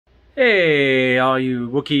Hey, all you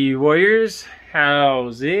Wookiee warriors,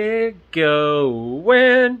 how's it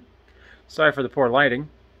going? Sorry for the poor lighting.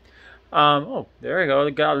 Oh, there we go,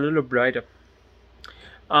 it got a little brighter.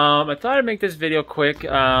 I thought I'd make this video quick,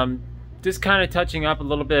 just kind of touching up a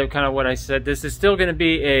little bit of kind of what I said. This is still going to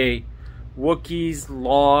be a Wookiee'S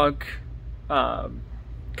log,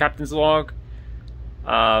 captain's log.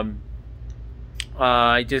 I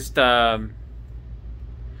just haven't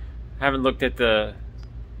looked at the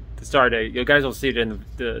Stardate. You guys will see it in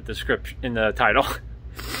the description, in the title.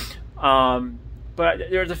 But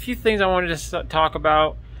there's a few things I wanted to talk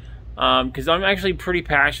about because I'm actually pretty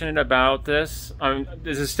passionate about this.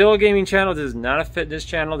 This is still a gaming channel. This is not a fitness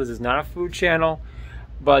channel. This is not a food channel.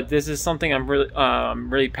 But this is something I'm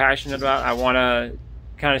really passionate about. I want to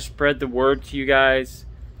kind of spread the word to you guys,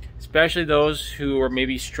 especially those who are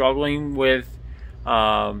maybe struggling with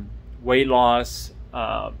weight loss,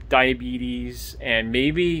 diabetes, and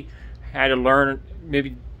maybe had to learn,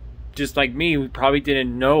 maybe just like me, we probably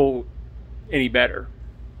didn't know any better.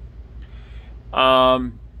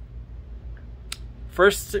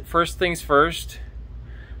 First things first,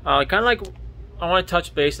 kind of like I want to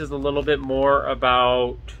touch bases a little bit more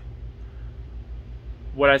about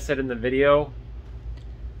what I said in the video.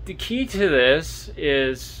 The key to this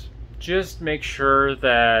is just make sure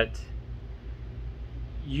that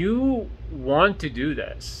you want to do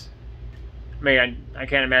this. I mean, I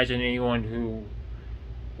can't imagine anyone who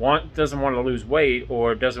doesn't want to lose weight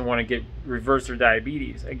or doesn't want to reverse their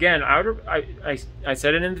diabetes. Again, I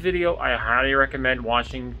said it in the video, I highly recommend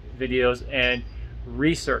watching videos and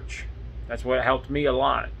research. That's what helped me a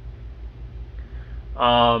lot.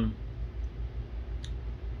 And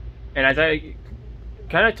I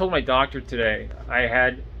kind of told my doctor today I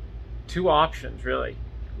had two options really.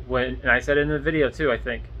 And I said it in the video too, I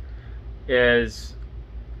think, is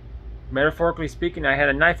metaphorically speaking, I had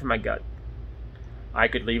a knife in my gut. I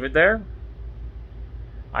could leave it there.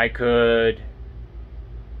 I could,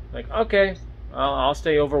 like, okay, I'll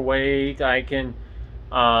stay overweight. I can,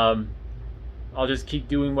 I'll just keep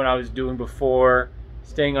doing what I was doing before,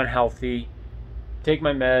 staying unhealthy, take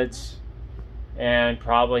my meds, and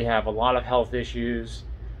probably have a lot of health issues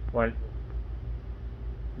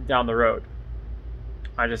down the road.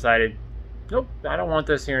 I decided, nope, I don't want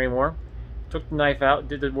this here anymore. Took the knife out,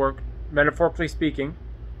 did the work, metaphorically speaking.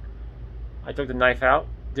 I took the knife out,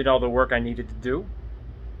 did all the work I needed to do,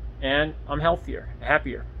 and I'm healthier,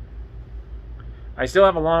 happier. I still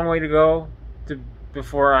have a long way to go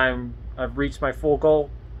before I've reached my full goal.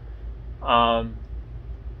 But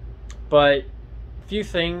a few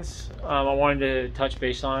things I wanted to touch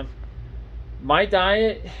base on. My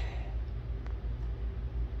diet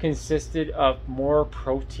consisted of more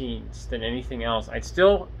proteins than anything else. I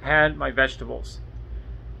still had my vegetables.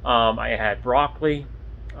 I had broccoli,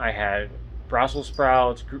 I had Brussels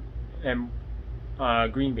sprouts, and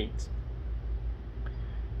green beans.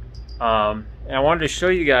 And I wanted to show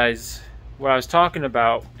you guys what I was talking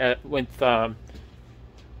about what I'm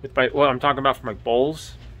talking about for my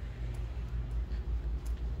bowls.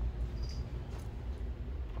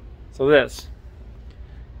 So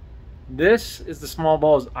this is the small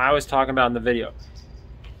bowls I was talking about in the video.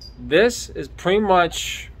 This is pretty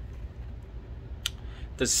much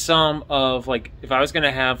the sum of, like, if I was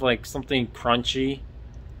gonna have like something crunchy,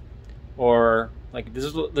 or like this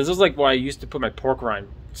is like what I used to put my pork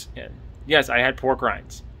rinds in. Yes, I had pork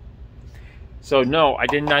rinds. So no, I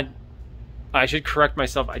did not. I should correct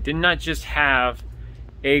myself. I did not just have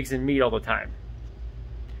eggs and meat all the time.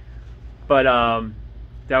 But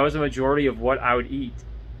that was a majority of what I would eat,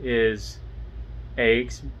 is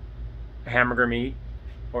eggs, hamburger meat,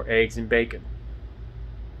 or eggs and bacon.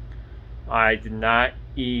 I did not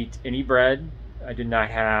eat any bread. I did not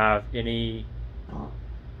have any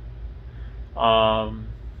I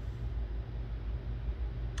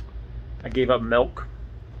gave up milk,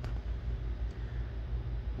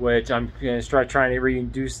 which I'm going to start trying to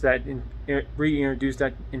reintroduce that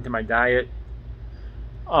into my diet.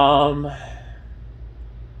 I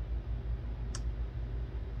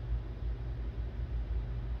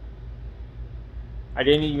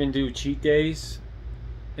didn't even do cheat days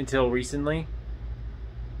until recently.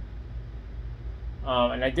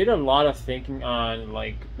 And I did a lot of thinking on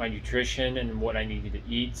like my nutrition and what I needed to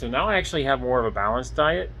eat. So now I actually have more of a balanced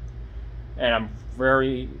diet, and I'm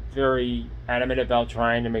very, very adamant about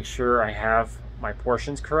trying to make sure I have my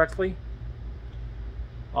portions correctly.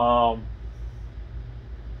 And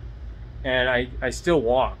I still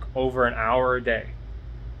walk over an hour a day.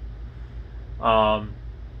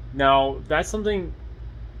 Now that's something.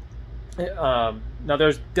 Now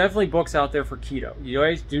there's definitely books out there for keto. You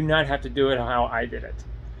guys do not have to do it how I did it.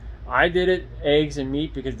 I did it eggs and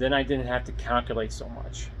meat because then I didn't have to calculate so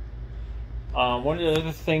much. One of the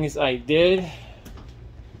other things I did, and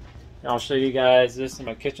I'll show you guys this in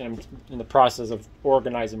my kitchen. I'm in the process of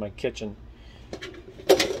organizing my kitchen.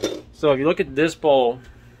 So if you look at this bowl,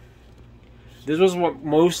 this was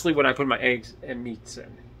mostly what I put my eggs and meats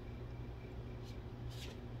in.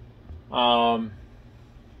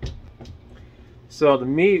 So the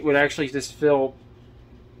meat would actually just fill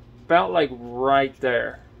about like right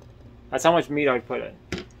there. That's how much meat I would put in.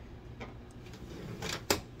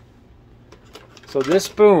 So this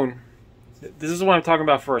spoon, this is what I'm talking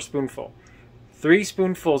about for a spoonful. 3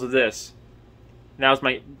 spoonfuls of this.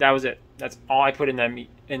 That was it. That's all I put in that meat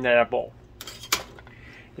in that bowl.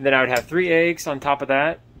 And then I would have 3 eggs on top of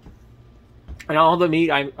that. And all the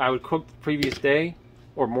meat I would cook the previous day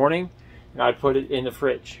or morning, and I'd put it in the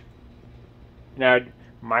fridge. And I'd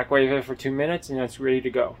microwave it for 2 minutes, and it's ready to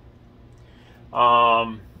go.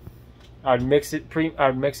 I'd mix it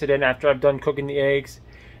in after I've done cooking the eggs,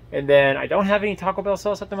 and then I don't have any Taco Bell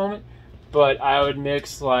sauce at the moment, but I would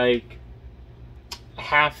mix like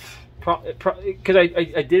half, because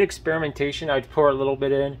I did experimentation. I'd pour a little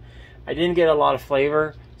bit in. I didn't get a lot of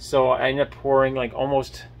flavor, so I ended up pouring like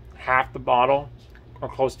almost half the bottle or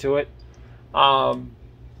close to it to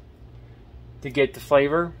get the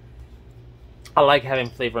flavor. I like having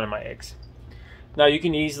flavor in my eggs. Now you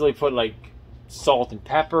can easily put like salt and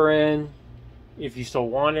pepper in if you still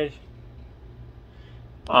wanted.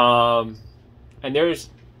 And there's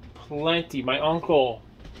plenty. My uncle,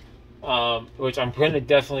 which I'm going to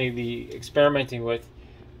definitely be experimenting with,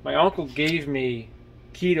 my uncle gave me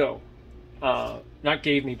keto. Not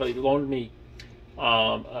gave me, but he loaned me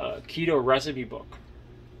a keto recipe book.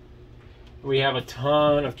 We have a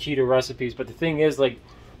ton of keto recipes, but the thing is, like,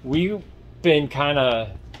 we've been kind of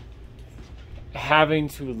having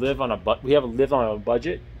to live on we have to live on a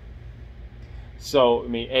budget. So I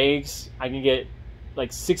mean, eggs, I can get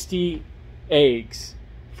like 60 eggs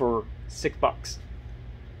for $6.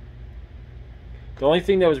 The only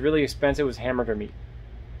thing that was really expensive was hamburger meat,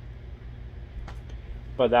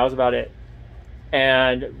 but that was about it.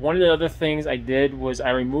 And one of the other things I did was I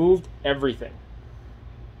removed everything.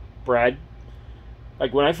 Bread.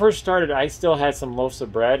 Like when I first started, I still had some loaves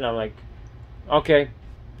of bread, and I'm like, okay,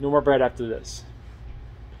 no more bread after this.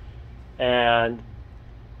 And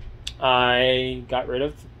I got rid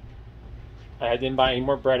of, I didn't buy any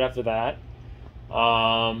more bread after that.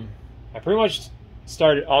 I pretty much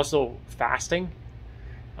started also fasting.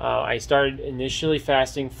 I started initially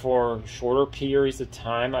fasting for shorter periods of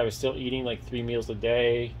time. I was still eating like 3 meals a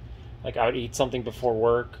day. Like I would eat something before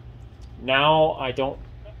work. Now I don't,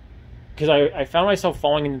 because I found myself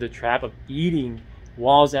falling into the trap of eating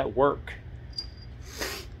while I was at work.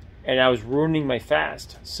 And I was ruining my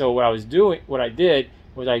fast. So what I did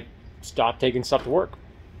was I stopped taking stuff to work.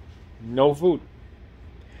 No food.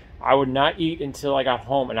 I would not eat until I got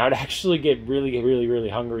home, and I would actually get really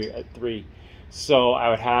hungry at 3. So I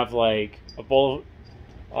would have like a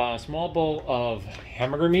small bowl of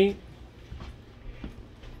hamburger meat,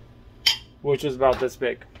 which was about this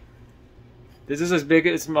big. This is as big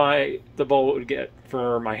as the bowl would get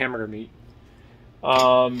for my hamburger meat.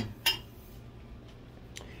 And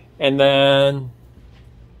then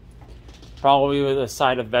probably with a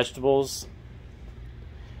side of vegetables.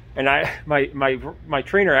 And my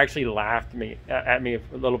trainer actually laughed at me a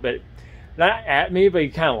little bit. Not at me, but he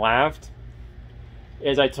kind of laughed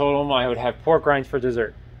as I told him I would have pork rinds for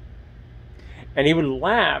dessert. And he would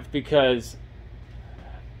laugh because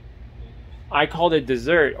I called it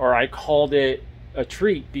dessert, or I called it a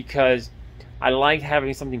treat, because I liked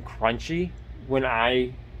having something crunchy when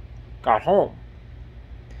I got home.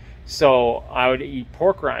 So I would eat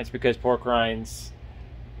pork rinds because pork rinds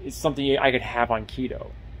is something I could have on keto.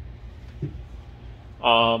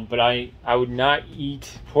 But I would not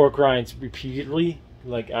eat pork rinds repeatedly.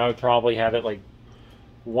 Like I would probably have it like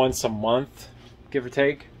once a month, give or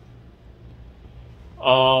take.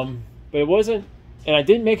 But it wasn't, and I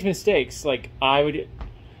didn't make mistakes. Like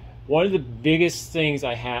one of the biggest things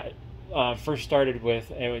I had first started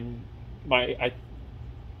with, and I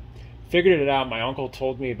figured it out, my uncle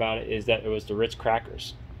told me about it, is that it was the Ritz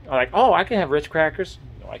crackers. I'm like, oh, I can have Ritz crackers?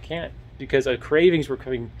 No, I can't, because the cravings were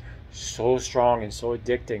coming so strong and so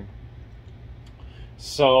addicting.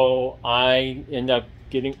 So I end up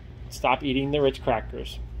stop eating the Ritz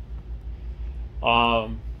crackers.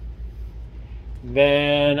 Then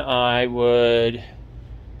I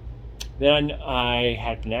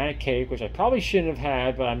had banana cake, which I probably shouldn't have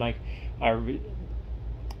had, but I'm like,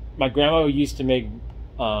 my grandma used to make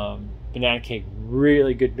banana cake,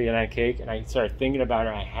 really good banana cake, and I started thinking about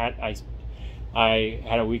it. I I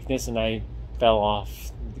had a weakness and I fell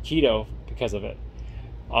off the keto because of it.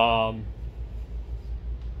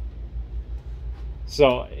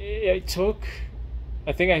 So it took,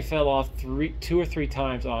 I think I fell off 2 or 3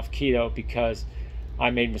 times off keto because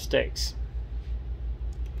I made mistakes.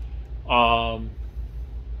 Now,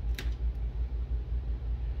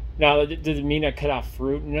 did it mean I cut out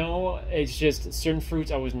fruit? No, it's just certain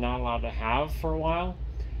fruits I was not allowed to have for a while.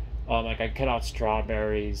 Like I cut out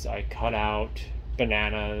strawberries, I cut out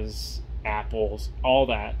bananas, apples, all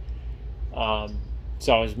that.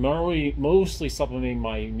 So I was mostly supplementing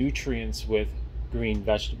my nutrients with green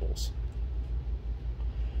vegetables.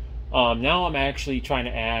 Now I'm actually trying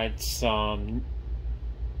to add some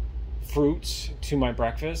fruits to my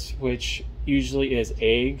breakfast, which usually is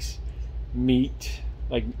eggs, meat,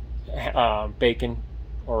 like bacon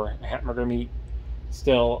or hamburger meat,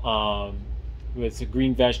 still with a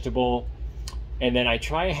green vegetable, and then I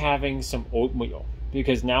try having some oatmeal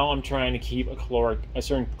because now I'm trying to keep a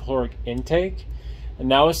certain caloric intake, and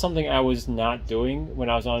that was something I was not doing when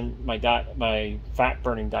I was on my diet, my fat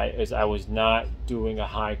burning diet. Is I was not doing a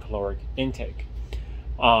high caloric intake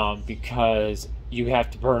because you have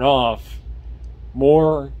to burn off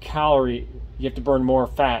more calorie. You have to burn more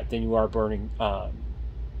fat than you are burning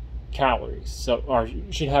calories. So, or you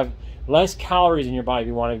should have less calories in your body if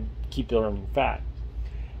you want to keep burning fat.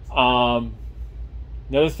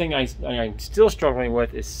 Another thing I'm still struggling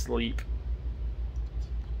with is sleep.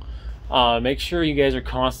 Make sure you guys are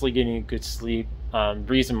constantly getting good sleep. The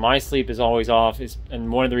reason my sleep is always off is, and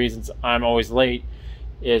one of the reasons I'm always late,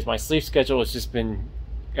 is my sleep schedule has just been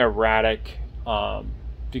erratic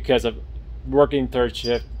because of working third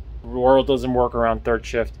shift. The world doesn't work around third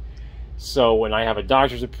shift. So when I have a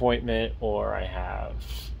doctor's appointment or I have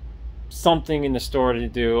something in the store to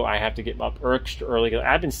do, I have to get up extra early.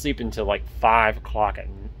 I've been sleeping till like 5 o'clock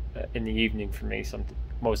in the evening for me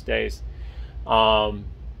most days,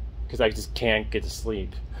 because I just can't get to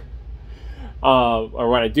sleep. Or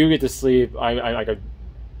when I do get to sleep, I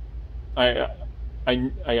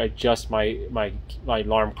adjust my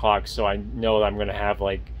alarm clock so I know that I'm going to have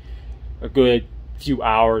like a good few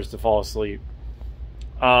hours to fall asleep.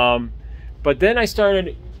 But then I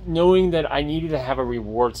started knowing that I needed to have a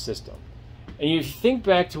reward system. And you think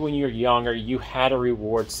back to when you were younger, you had a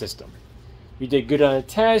reward system. You did good on a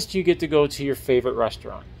test, you get to go to your favorite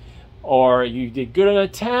restaurant. Or you did good on a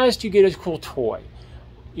test, you get a cool toy.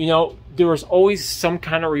 You know, there was always some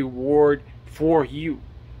kind of reward for you.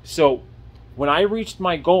 So when I reached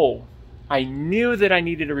my goal, I knew that I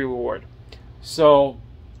needed a reward. So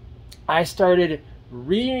I started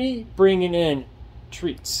bringing in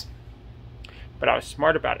treats. But I was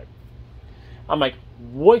smart about it. I'm like,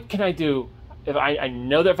 what can I do if I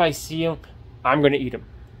know that if I see them, I'm going to eat them?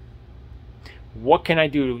 What can I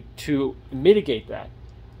do to mitigate that?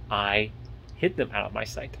 I hid them out of my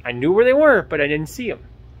sight. I knew where they were, but I didn't see them.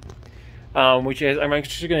 Which is, I'm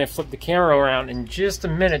actually going to flip the camera around in just a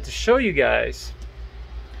minute to show you guys.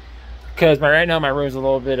 Because right now my room is a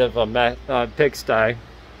little bit of a pigsty.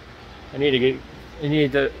 I need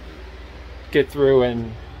to get through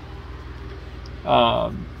and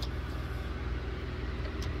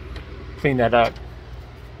clean that up.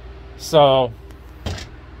 So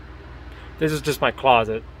this is just my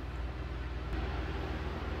closet.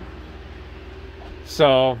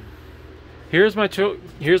 So here's my treat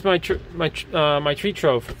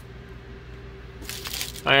trove.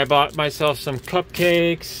 I bought myself some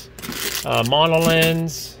cupcakes,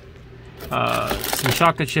 monolins, some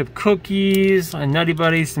chocolate chip cookies, a Nutty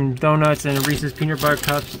Buddy, some donuts, and Reese's peanut butter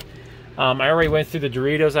cups. I already went through the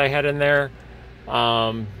Doritos I had in there.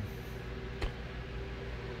 I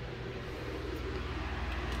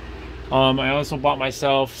also bought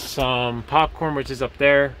myself some popcorn, which is up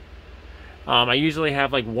there. I usually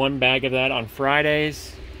have like 1 bag of that on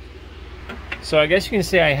Fridays. So I guess you can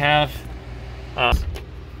say I have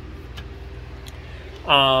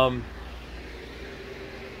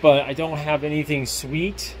but I don't have anything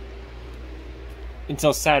sweet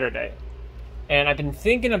until Saturday. And I've been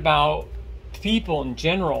thinking about people in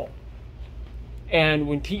general. And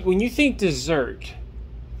when you think dessert,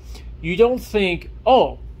 you don't think,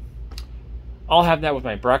 oh, I'll have that with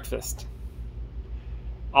my breakfast.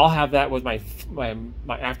 I'll have that with my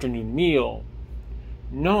afternoon meal.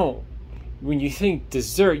 No. When you think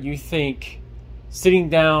dessert, you think sitting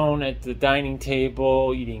down at the dining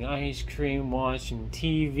table, eating ice cream, watching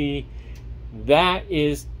TV. That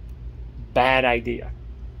is bad idea.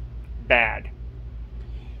 Bad.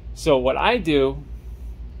 So what I do,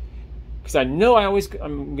 because I know I'm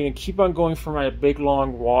going to keep on going for my big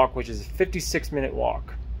long walk, which is a 56-minute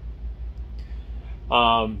walk.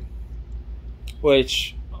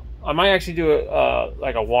 which I might actually do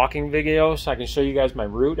like a walking video so I can show you guys my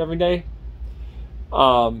route every day.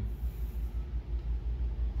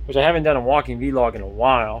 Which I haven't done a walking vlog in a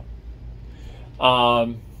while.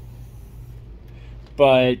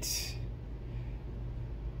 But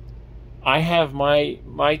I have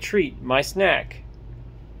my treat, my snack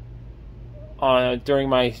during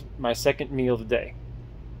my second meal of the day.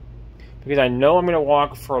 Because I know I'm going to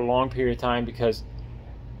walk for a long period of time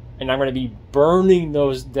and I'm going to be burning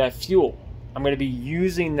that fuel. I'm going to be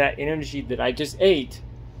using that energy that I just ate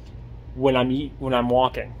when I'm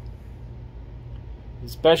walking.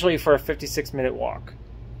 Especially for a 56-minute walk.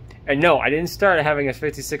 And no, I didn't start having a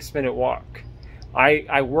 56-minute walk.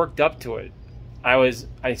 I worked up to it.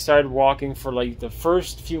 I started walking for like the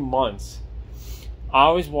first few months. I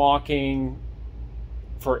was walking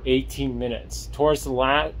for 18 minutes. Towards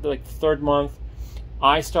the third month,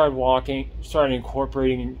 I started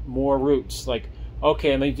incorporating more routes. Like,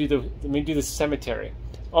 okay, let me do the cemetery.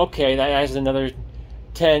 Okay, that adds another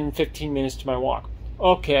 10, 15 minutes to my walk.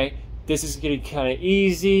 Okay, this is getting kind of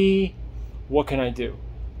easy. What can I do?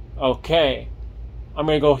 Okay, I'm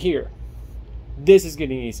gonna go here. This is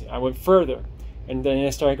getting easy. I went further, and then I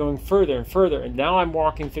started going further and further, and now I'm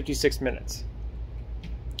walking 56 minutes.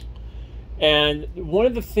 And one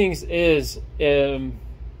of the things is, and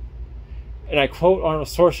I quote Arnold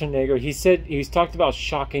Schwarzenegger, he's talked about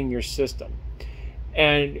shocking your system.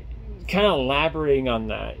 And kind of elaborating on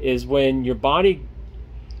that is when your body,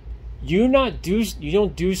 you don't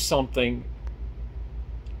do something,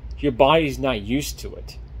 your body's not used to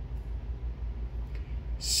it.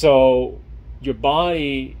 So your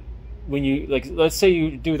body, when you, like, let's say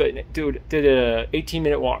you did a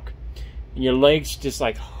 18-minute walk, and your legs just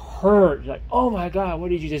like hurt, you're like, oh my God, what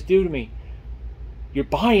did you just do to me? Your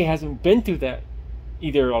body hasn't been through that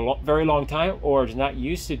either a very long time, or is not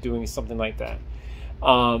used to doing something like that.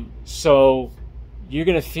 So you're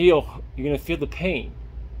gonna feel the pain.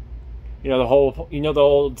 You know the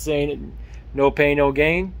old saying, no pain, no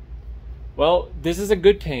gain. Well, this is a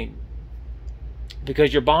good pain,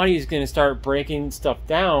 because your body is going to start breaking stuff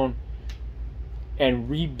down and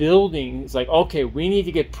rebuilding. It's like, okay, we need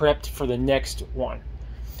to get prepped for the next one.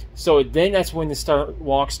 So then that's when the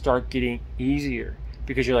walks start getting easier,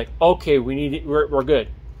 because you're like, okay, we're good.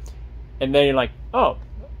 And then you're like, oh.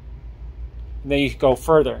 And then you go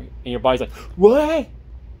further, and your body's like, what? I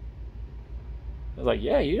was like,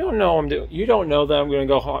 yeah, you don't know that I'm going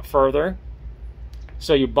to go further.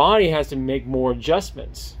 So your body has to make more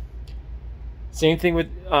adjustments. Same thing with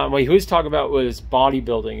what he was talking about was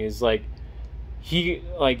bodybuilding. Is like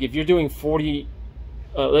if you're doing 40,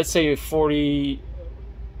 let's say 40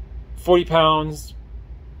 pounds,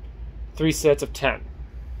 3 sets of 10.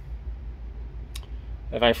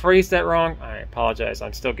 If I phrased that wrong, I apologize.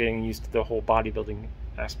 I'm still getting used to the whole bodybuilding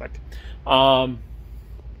aspect. If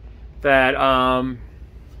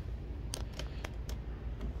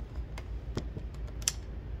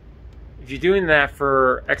you're doing that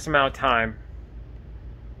for X amount of time,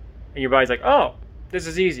 and your body's like, oh, this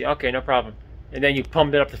is easy, okay, no problem. And then you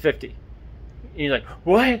pump it up to 50. And you're like,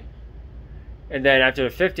 what? And then after the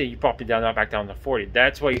 50, you pump it back down to 40.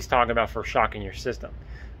 That's what he's talking about for shocking your system.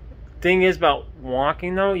 Thing is about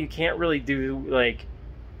walking, though, you can't really do, like,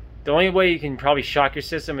 the only way you can probably shock your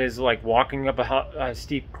system is like walking up a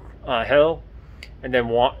steep hill, and then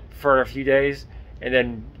walk for a few days, and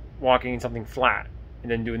then walking in something flat, and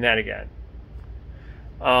then doing that again.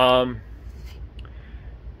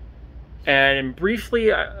 And in brief,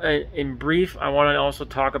 I want to also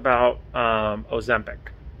talk about Ozempic,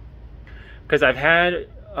 because I've had,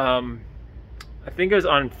 I think it was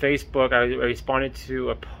on Facebook, I responded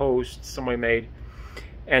to a post somebody made,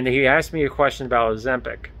 and he asked me a question about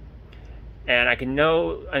Ozempic. And I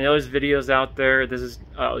know there's videos out there. This is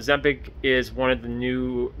Ozempic is one of the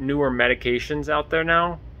newer medications out there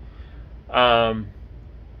now.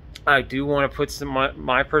 I do want to put some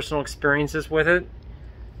my personal experiences with it.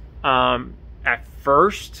 At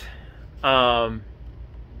first, when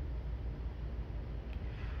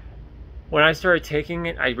I started taking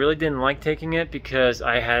it, I really didn't like taking it because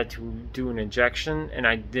I had to do an injection, and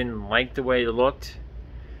I didn't like the way it looked.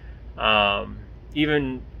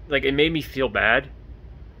 Even like, it made me feel bad,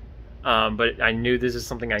 but I knew this is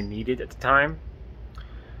something I needed at the time.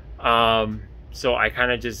 So I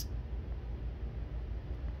kind of just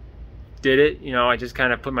did it. You know, I just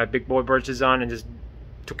kind of put my big boy britches on and just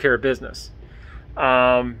took care of business.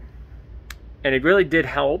 And it really did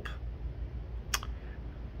help,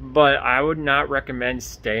 but I would not recommend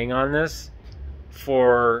staying on this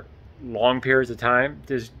for long periods of time.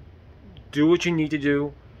 Just do what you need to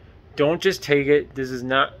do. Don't just take it. This is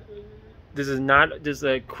not, This is not just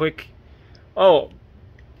a quick, oh,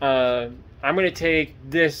 I'm going to take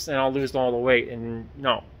this and I'll lose all the weight. And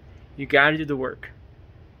no, you got to do the work.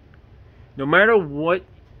 No matter what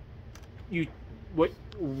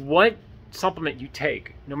what supplement you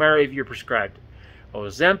take, no matter if you're prescribed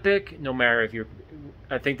Ozempic, no matter if you're,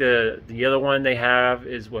 I think the other one they have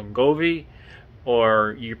is Wegovy,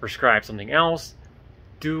 or you prescribe something else,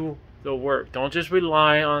 do the work. Don't just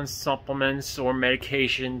rely on supplements or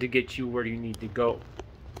medication to get you where you need to go.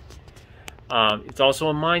 It's also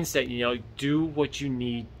a mindset, you know, do what you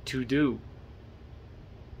need to do.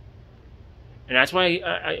 And that's why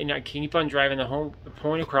I keep on driving the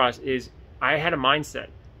point across is I had a mindset.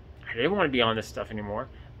 I didn't want to be on this stuff anymore.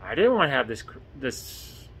 I didn't want to have this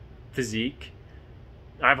physique.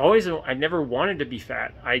 I never wanted to be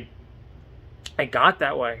fat. I got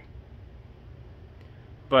that way.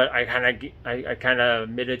 But I kind of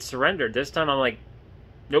admitted surrender. This time I'm like,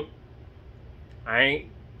 nope. I ain't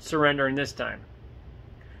surrendering this time.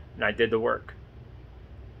 And I did the work.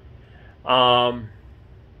 I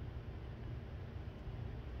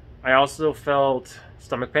also felt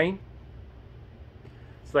stomach pain.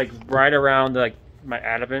 It's like right around like my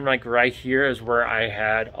abdomen, like right here is where I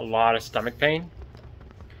had a lot of stomach pain.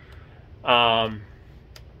 I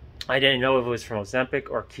didn't know if it was from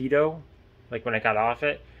Ozempic or keto, like when I got off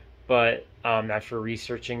it, but after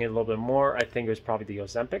researching it a little bit more, I think it was probably the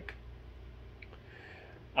Ozempic.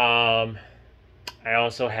 I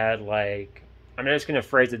also had, like, I'm just gonna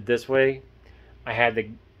phrase it this way, I had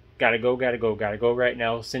the gotta go right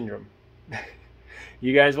now syndrome.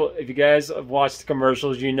 You guys will, if you guys have watched the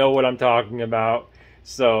commercials, you know what I'm talking about.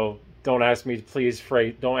 So don't ask me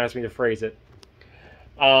to don't ask me to phrase it.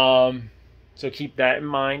 So keep that in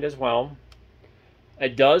mind as well.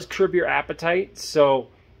 It does curb your appetite. So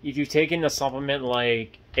if you've taken a supplement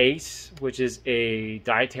like ACE, which is a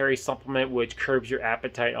dietary supplement which curbs your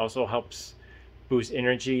appetite, also helps boost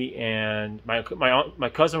energy. And my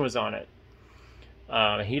cousin was on it.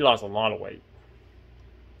 He lost a lot of weight.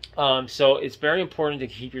 So it's very important to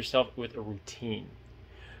keep yourself with a routine.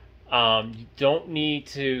 You don't need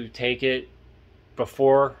to take it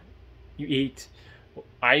before you eat.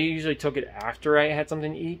 I usually took it after I had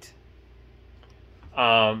something to eat.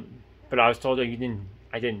 But I was told that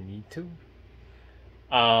I didn't need to.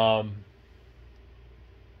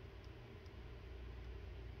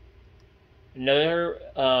 Another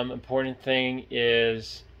important thing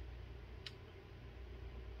is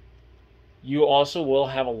you also will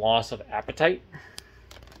have a loss of appetite.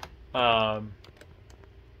 So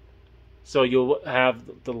you'll have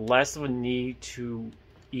the less of a need to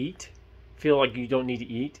eat. Feel like you don't need to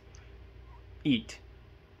eat. Eat.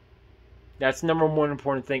 That's number one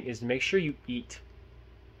important thing, is to make sure you eat.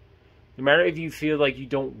 No matter if you feel like you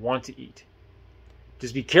don't want to eat.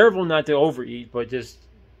 Just be careful not to overeat, but just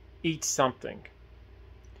eat something.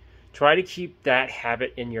 Try to keep that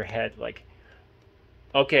habit in your head. Like,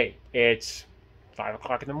 okay, it's 5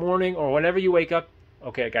 o'clock in the morning, or whenever you wake up,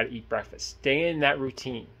 okay, I got to eat breakfast. Stay in that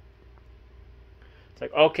routine. It's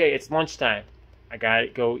like, okay, it's lunchtime. I got to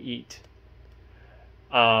go eat.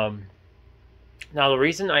 Now, the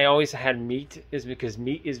reason I always had meat is because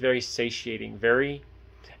meat is very satiating. And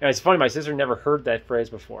it's funny, my sister never heard that phrase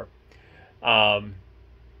before.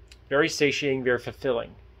 Very satiating, very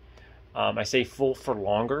fulfilling. I say full for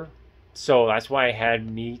longer. So that's why I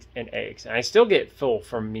had meat and eggs. And I still get full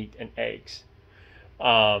from meat and eggs.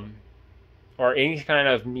 Or any kind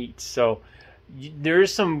of meat. So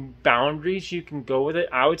there's some boundaries you can go with it.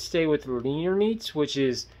 I would stay with leaner meats, which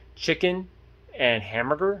is chicken and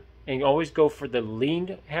hamburger. And you always go for the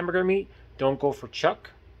lean hamburger meat. Don't go for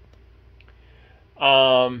chuck.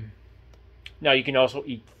 Now you can also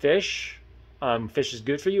eat fish. Fish is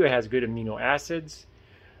good for you. It has good amino acids.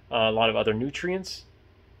 A lot of other nutrients.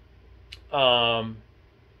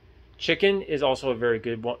 Chicken is also a very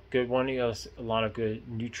good one. It has a lot of good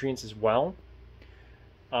nutrients as well.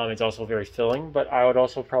 It's also very filling, but I would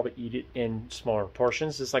also probably eat it in smaller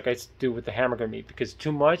portions, just like I do with the hamburger meat, because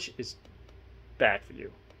too much is bad for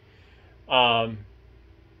you.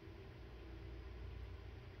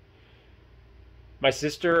 My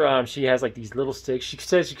sister, she has like these little sticks. She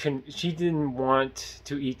says she didn't want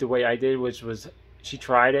to eat the way I did, which was, she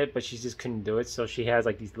tried it, but she just couldn't do it. So she has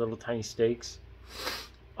like these little tiny steaks.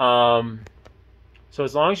 So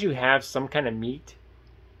as long as you have some kind of meat,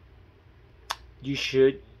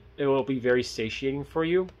 it will be very satiating for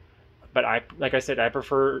you. But like I said, I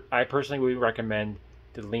personally would recommend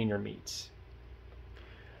the leaner meats.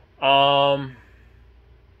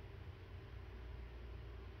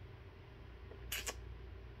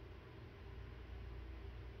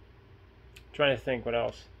 Trying to think what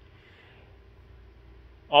else.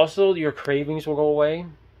 Also, your cravings will go away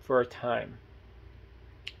for a time.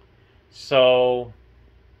 So,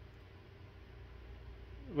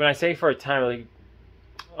 when I say for a time, like,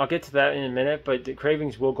 I'll get to that in a minute, but the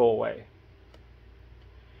cravings will go away.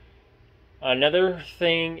 Another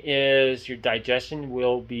thing is your digestion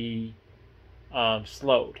will be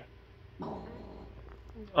slowed.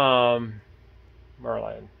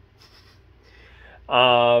 Merlion.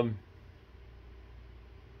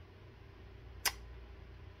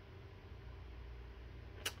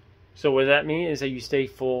 So what that means is that you stay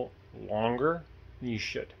full longer than you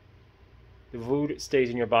should. The food stays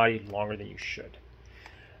in your body longer than you should.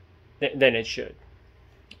 Than it should.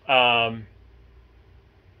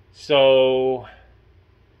 So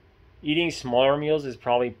eating smaller meals is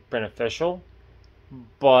probably beneficial,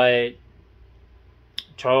 but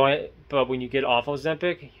when you get off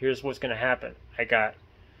Ozempic, here's what's going to happen. I got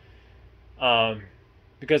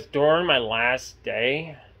because during my last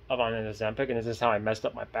day of on Ozempic, and this is how I messed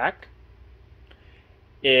up my back,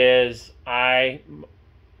 is I'm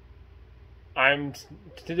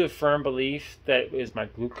to the firm belief that it was my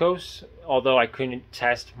glucose, although I couldn't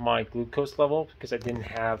test my glucose level because I didn't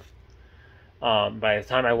have, by the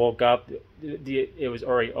time I woke up, it was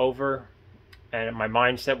already over, and my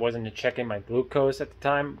mindset wasn't to check in my glucose at the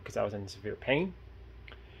time because I was in severe pain.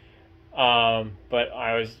 But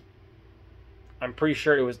I'm pretty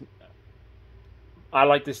sure it was, I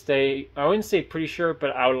wouldn't say pretty sure,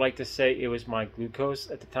 but I would like to say it was my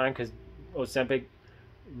glucose at the time, because Ozempic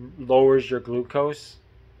lowers your glucose.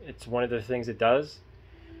 It's one of the things it does.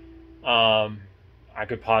 I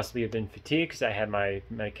could possibly have been fatigued because I had my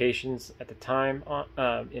medications at the time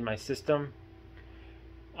in my system.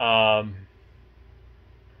 But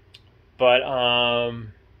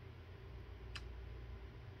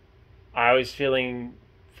I was feeling,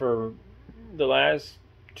 for the last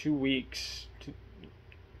 2 weeks,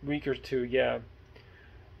 week or two,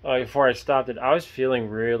 before I stopped it, I was feeling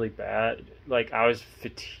really bad. Like, I was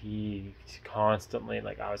fatigued constantly.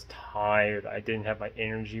 Like, I was tired. I didn't have my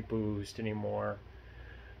energy boost anymore.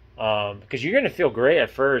 Because you're going to feel great at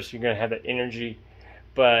first. You're going to have that energy.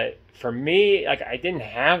 But for me, like, I didn't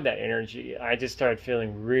have that energy. I just started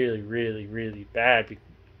feeling really, really, really bad.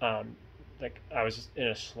 Like, I was in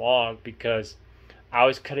a slog because I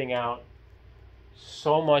was cutting out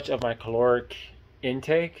so much of my caloric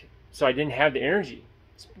intake. So I didn't have the energy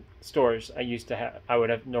stores I would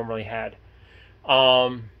have normally had.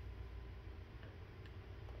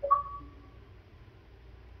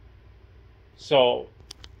 So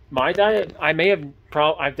my diet,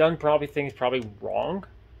 I've done probably things probably wrong.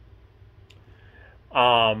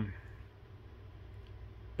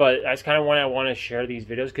 But that's kind of why I want to share these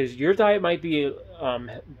videos, because your diet might be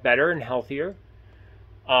better and healthier.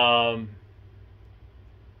 I'm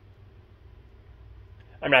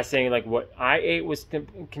not saying like what I ate was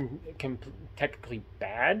technically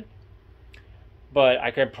bad, but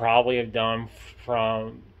I could probably have done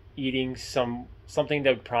from eating something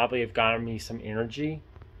that would probably have gotten me some energy.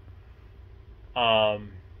 Also,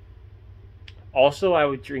 I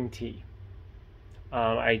would drink tea.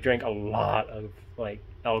 I drank a lot of like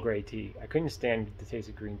Earl Grey tea. I couldn't stand the taste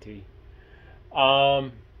of green tea.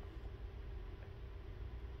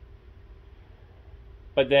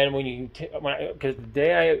 But then because the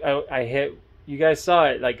day I hit, you guys saw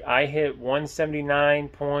it, like I hit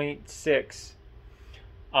 179.6.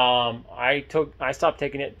 I stopped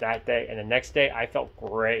taking it that day, and the next day I felt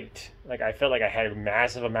great. Like, I felt like I had a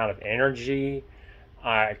massive amount of energy.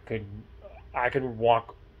 I could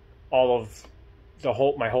walk all of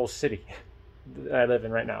my whole city that I live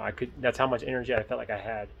in right now. That's how much energy I felt like I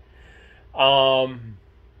had.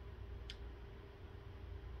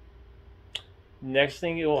 Next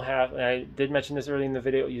thing you'll have, and I did mention this early in the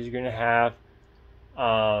video, you're going to have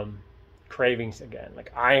cravings again.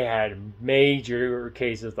 Like, I had major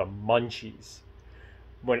cases of munchies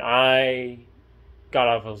when I got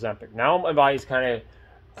off of Ozempic. Now my body's kind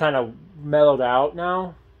of mellowed out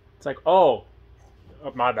now. It's like, oh,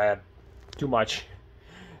 my bad, too much.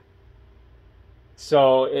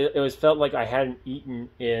 So it was felt like I hadn't eaten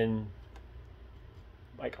in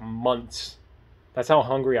like months. That's how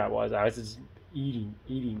hungry I was. I was just eating.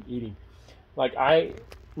 Like, I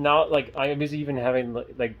was even having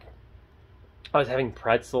like I was having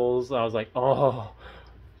pretzels. I was like, oh,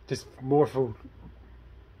 just more food.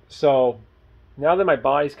 So now that my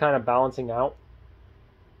body's kind of balancing out,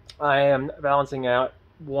 I am balancing out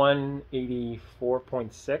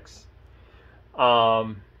 184.6.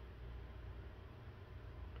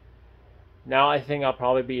 Now I think I'll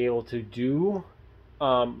probably be able to do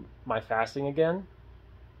my fasting again.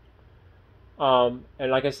 And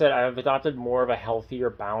like I said, I've adopted more of a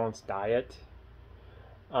healthier, balanced diet.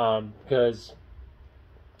 Because,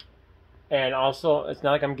 and also, it's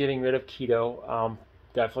not like I'm getting rid of keto.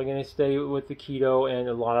 Definitely going to stay with the keto and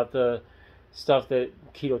a lot of the stuff that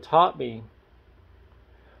keto taught me,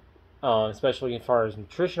 especially as far as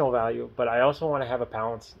nutritional value. But I also want to have a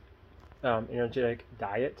balanced, energetic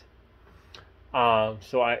diet.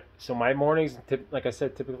 So my mornings, like I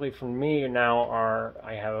said, typically for me now are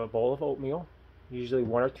I have a bowl of oatmeal, usually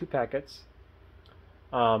 1 or 2 packets.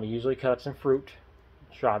 Usually cut up some fruit,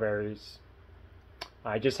 strawberries.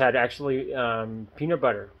 I just had actually peanut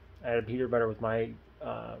butter. I had peanut butter with my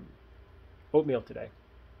oatmeal today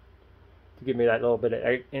to give me that little bit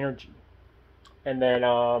of energy. And then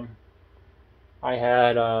I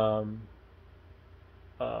had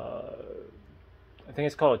I think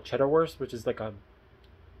it's called a cheddar wurst, which is like a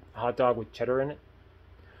hot dog with cheddar in it.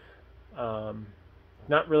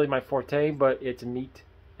 Not really my forte, but it's a meat.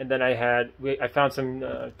 And then I found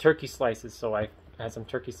some turkey slices, so I had some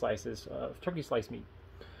turkey slices of turkey slice meat.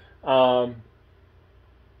 But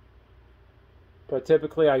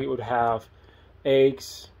typically I would have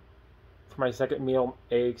eggs for my second meal,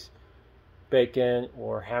 eggs, bacon,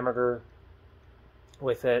 or hamburger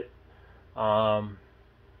with it.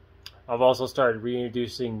 I've also started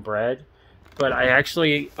reintroducing bread, but I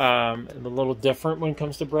actually am a little different when it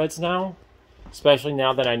comes to breads now, especially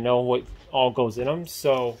now that I know what all goes in them.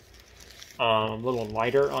 So a little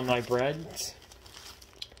lighter on my breads.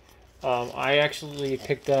 I actually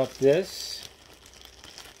picked up this,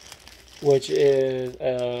 which is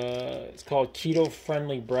it's called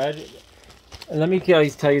keto-friendly bread. And let me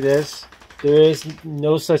guys tell you this: there is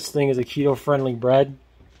no such thing as a keto-friendly bread.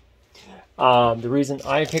 The reason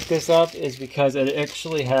I picked this up is because it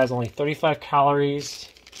actually has only 35 calories.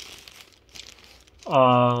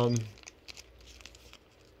 12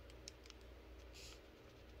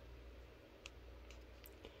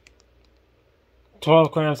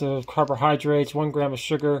 grams of carbohydrates, 1 gram of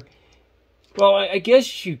sugar. Well, I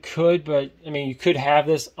guess you could, but I mean, you could have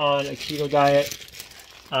this on a keto diet.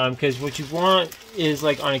 Because what you want is,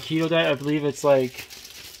 like, on a keto diet, I believe it's like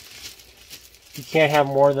you can't have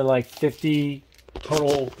more than like 50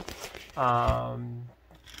 total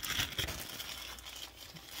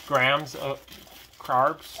grams of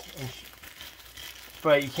carbs.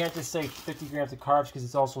 But you can't just say 50 grams of carbs because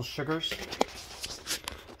it's also sugars.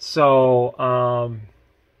 So,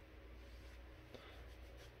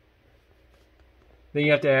 then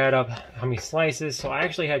you have to add up how many slices. So I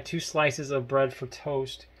actually had 2 slices of bread for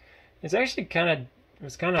toast. It's actually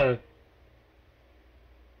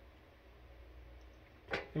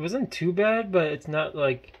it wasn't too bad, but it's not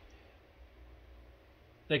like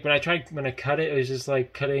when I cut it, it was just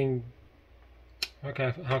like cutting, how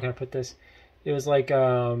can I put this? It was like,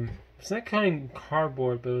 it's not cutting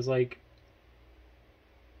cardboard, but it was like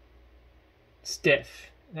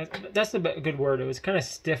stiff. That's the good word. It was kind of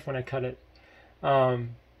stiff when I cut it.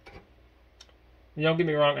 Don't get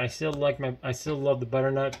me wrong, I still love the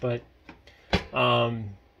butternut, but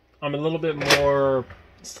I'm a little bit more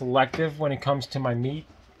selective when it comes to my meat,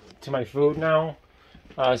 to my food now,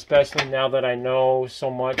 especially now that I know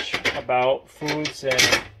so much about foods,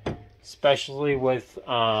 and especially with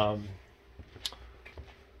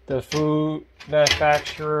the food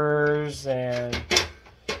manufacturers and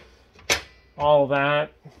all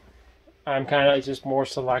that. I'm kind of just more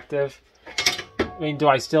selective. I mean, do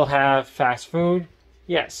I still have fast food?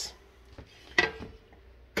 Yes.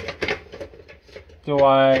 Do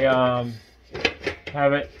I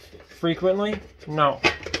have it frequently? No.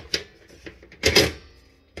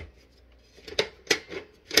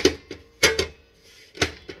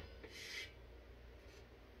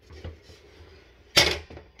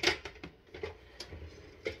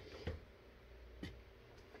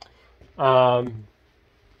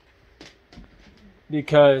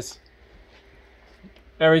 Because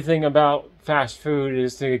everything about fast food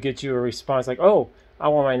is to get you a response like, oh, I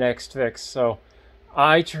want my next fix. So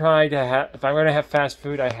I try to have, if I'm going to have fast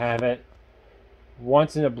food, I have it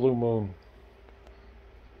once in a blue moon.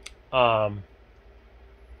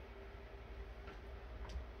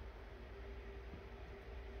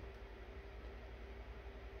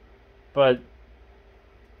 But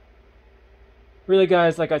really,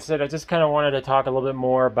 guys, like I said, I just kind of wanted to talk a little bit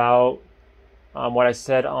more about what I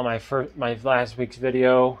said on my last week's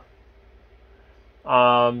video.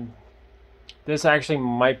 This actually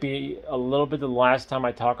might be a little bit the last time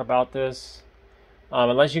I talk about this,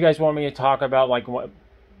 unless you guys want me to talk about like what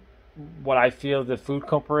I feel the food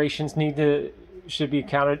corporations should be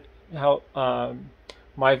accounted, how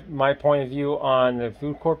my point of view on the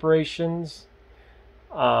food corporations.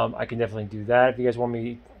 I can definitely do that if you guys want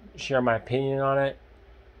me to share my opinion on it.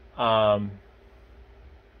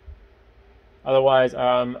 Otherwise,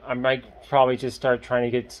 I might probably just start trying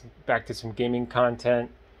to get back to some gaming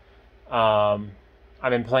content. I've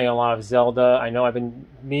been playing a lot of Zelda. I know I've been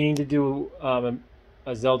meaning to do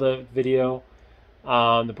a Zelda video.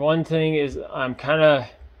 The one thing is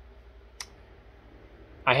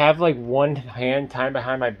I have like one hand tied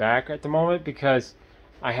behind my back at the moment because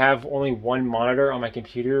I have only one monitor on my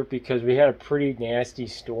computer because we had a pretty nasty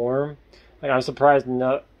storm. Like, I'm surprised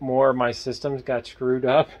not more of my systems got screwed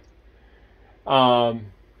up.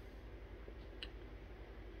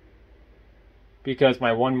 Because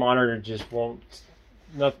my one monitor just won't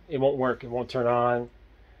work. It won't turn on.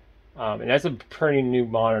 And that's a pretty new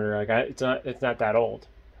monitor. Like, it's not that old.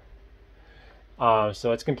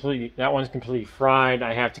 So that one's completely fried.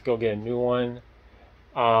 I have to go get a new one.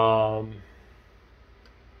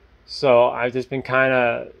 So I've just been kind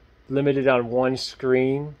of limited on one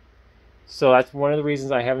screen. So that's one of the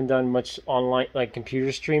reasons I haven't done much online, like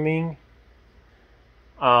computer streaming.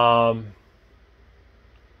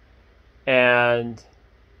 And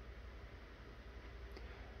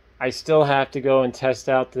I still have to go and test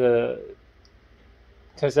out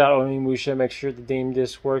Onimusha, make sure the game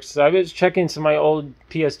disc works. So I was checking some of my old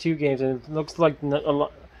PS2 games, and it looks like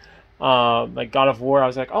like God of War. I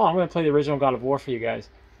was like, oh, I'm going to play the original God of War for you guys.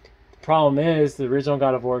 The problem is the original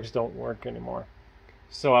God of War don't work anymore.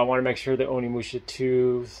 So I want to make sure that Onimusha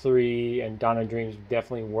 2, 3, and Dawn of Dreams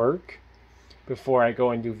definitely work before I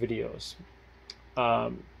go and do videos.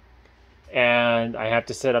 And I have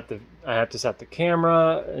to set the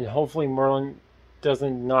camera, and hopefully Merlin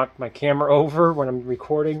doesn't knock my camera over when I'm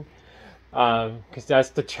recording, because that's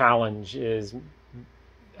the challenge, is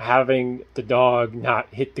having the dog not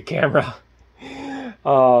hit the camera.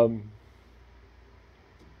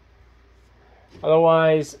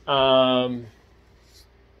 Otherwise, I'll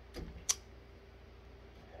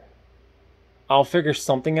figure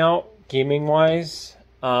something out gaming wise.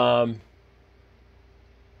 Because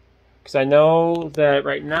I know that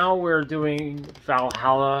right now we're doing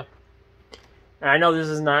Valhalla. And I know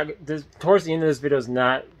towards the end of this video is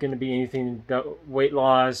not going to be anything about weight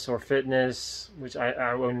loss or fitness, which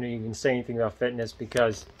I wouldn't even say anything about fitness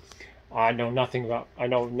because I know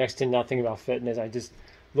next to nothing about fitness. I just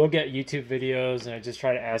look at YouTube videos and I just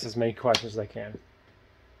try to ask as many questions as I can.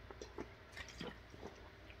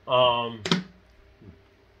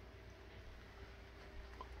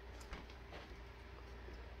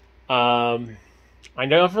 I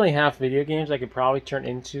definitely have video games I could probably turn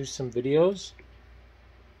into some videos.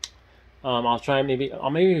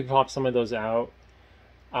 I'll maybe pop some of those out.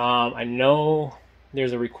 I know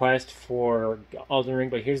there's a request for Elden Ring,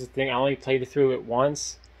 but here's the thing: I only played through it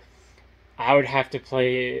once. I would have to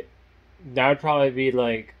play it. That would probably be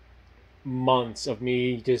like months of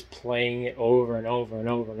me just playing it over and over and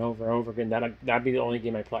over and over and over again. That'd be the only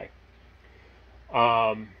game I play.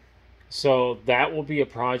 So that will be a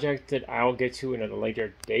project that I'll get to in a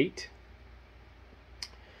later date.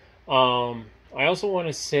 I also want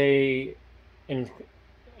to say, at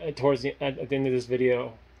the end of this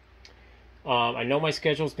video, I know my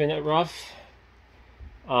schedule's been rough.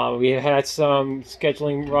 We had some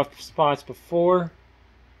scheduling rough spots before,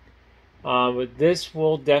 but this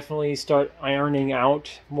will definitely start ironing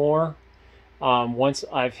out more once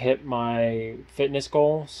I've hit my fitness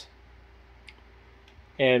goals.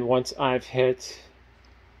 And once I've hit,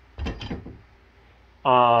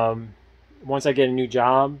 once I get a new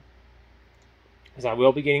job, because I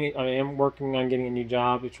am working on getting a new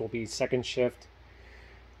job, which will be second shift.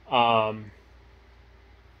 And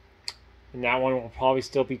that one will probably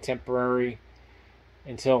still be temporary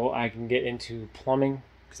until I can get into plumbing,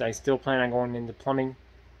 because I still plan on going into plumbing.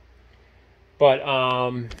 But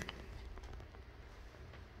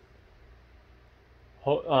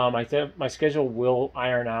my schedule will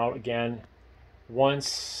iron out again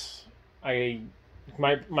once my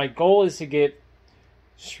goal is to get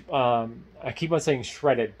I keep on saying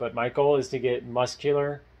shredded, but my goal is to get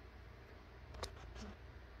muscular,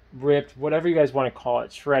 ripped, whatever you guys want to call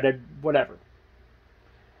it, shredded, whatever,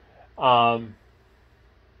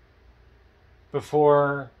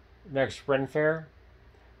 before next Ren Fair.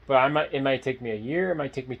 But it might take me a year, it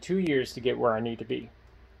might take me 2 years to get where I need to be.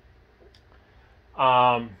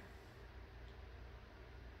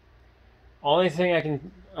 Only thing I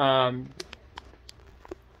can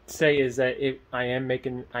say is that I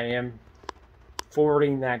am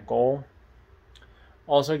forwarding that goal.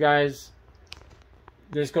 Also, guys,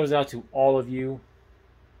 this goes out to all of you.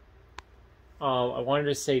 I wanted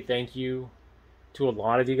to say thank you to a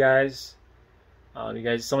lot of you guys.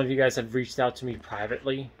 Some of you guys have reached out to me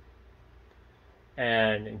privately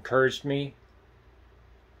and encouraged me.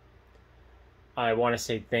 I want to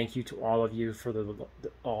say thank you to all of you for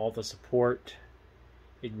all the support.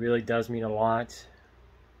 It really does mean a lot.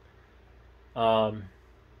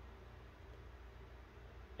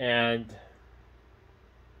 And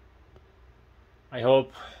I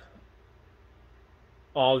hope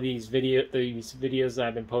all these videos that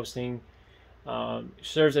I've been posting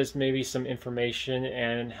serves as maybe some information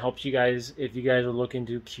and helps you guys if you guys are looking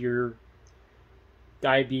to cure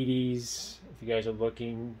diabetes. If you guys are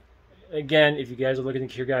looking to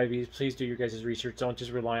cure diabetes, please do your guys' research. Don't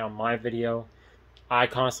just rely on my video. I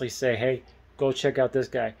constantly say, hey, go check out this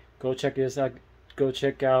guy. Go check this out. Go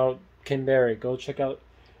check out Kim Berry. Go check out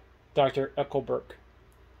Dr. Eckelberg.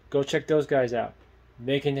 Go check those guys out.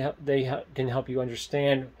 They can help you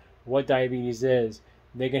understand what diabetes is.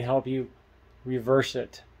 They can help you reverse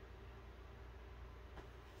it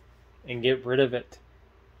and get rid of it.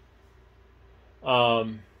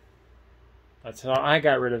 That's how I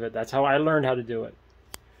got rid of it. That's how I learned how to do it.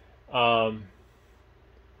 If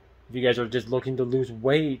you guys are just looking to lose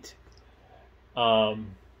weight,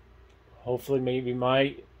 hopefully maybe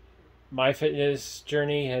my fitness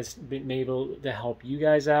journey has been able to help you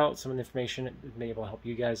guys out. Some of the information has been able to help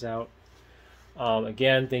you guys out.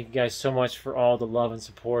 Again, thank you guys so much for all the love and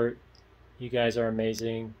support. You guys are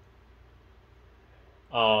amazing.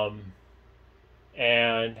 And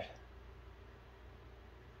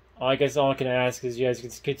I guess all I can ask is you guys can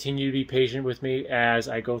continue to be patient with me as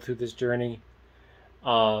I go through this journey.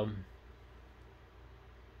 And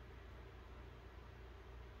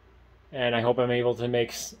I hope I'm able to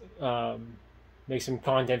make some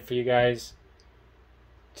content for you guys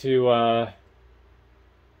to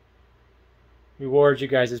reward you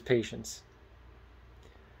guys' patience.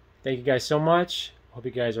 Thank you guys so much. Hope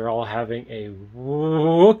you guys are all having a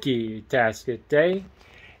Wookiee'S day.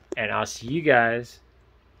 And I'll see you guys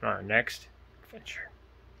on our next adventure.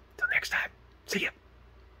 Till next time. See ya.